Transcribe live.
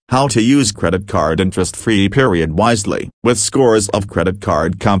How to use credit card interest-free period wisely. With scores of credit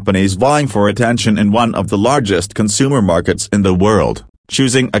card companies vying for attention in one of the largest consumer markets in the world,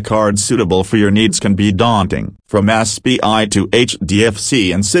 choosing a card suitable for your needs can be daunting. From SBI to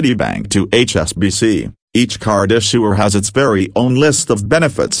HDFC and Citibank to HSBC, each card issuer has its very own list of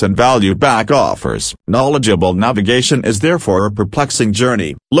benefits and value-back offers. Knowledgeable navigation is therefore a perplexing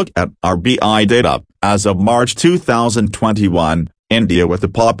journey. Look at RBI data. As of March 2021, India, with a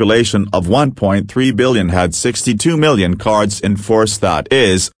population of 1.3 billion, had 62 million cards in force, that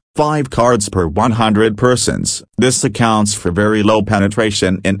is, 5 cards per 100 persons. This accounts for very low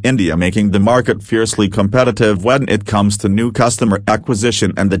penetration in India, making the market fiercely competitive when it comes to new customer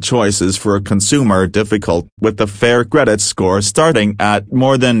acquisition and the choices for a consumer difficult. With the fair credit score starting at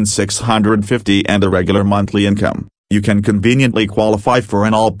more than 650 and a regular monthly income, you can conveniently qualify for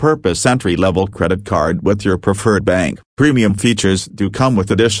an all-purpose entry-level credit card with your preferred bank. Premium features do come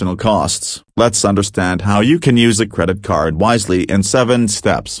with additional costs. Let's understand how you can use a credit card wisely in 7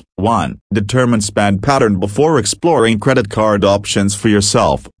 steps. 1. Determine spend pattern. Before exploring credit card options for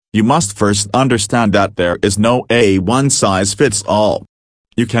yourself, you must first understand that there is no one-size-fits-all.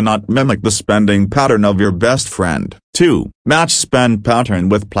 You cannot mimic the spending pattern of your best friend. 2. Match spend pattern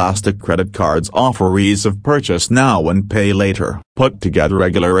with plastic credit cards. Offer ease of purchase now and pay later. Put together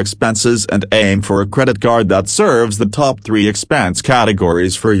regular expenses and aim for a credit card that serves the top 3 expense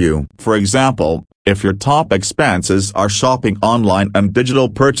categories for you. For example, if your top expenses are shopping online and digital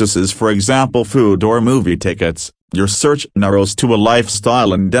purchases, for example food or movie tickets, your search narrows to a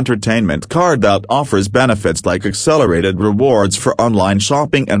lifestyle and entertainment card that offers benefits like accelerated rewards for online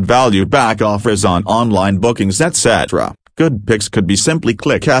shopping and value-back offers on online bookings, etc. Good picks could be simply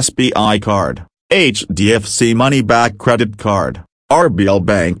click SBI card, HDFC Money Back Credit Card, RBL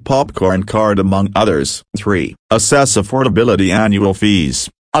Bank Popcorn Card, among others. 3. Assess affordability. Annual fees.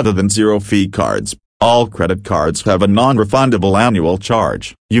 Other than zero-fee cards, all credit cards have a non-refundable annual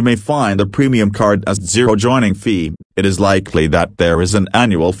charge. You may find a premium card as zero joining fee. It is likely that there is an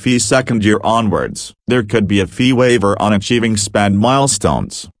annual fee second year onwards. There could be a fee waiver on achieving spend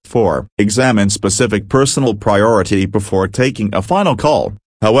milestones. 4. Examine specific personal priority before taking a final call.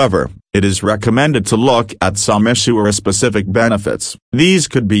 However, it is recommended to look at some issuer-specific benefits. These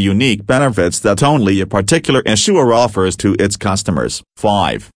could be unique benefits that only a particular issuer offers to its customers.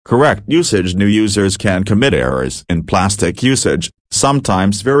 5. Correct usage. New users can commit errors in plastic usage,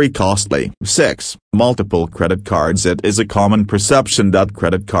 sometimes very costly. 6. Multiple credit cards. It is a common perception that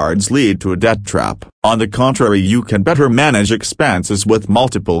credit cards lead to a debt trap. On the contrary, you can better manage expenses with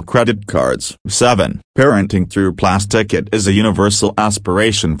multiple credit cards. 7. Parenting through plastic. It is a universal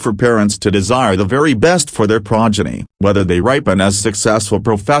aspiration for parents to desire the very best for their progeny, whether they ripen as successful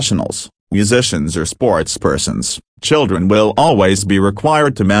professionals, musicians or sportspersons. Children will always be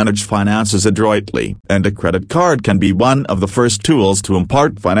required to manage finances adroitly, and a credit card can be one of the first tools to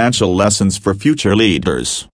impart financial lessons for future leaders.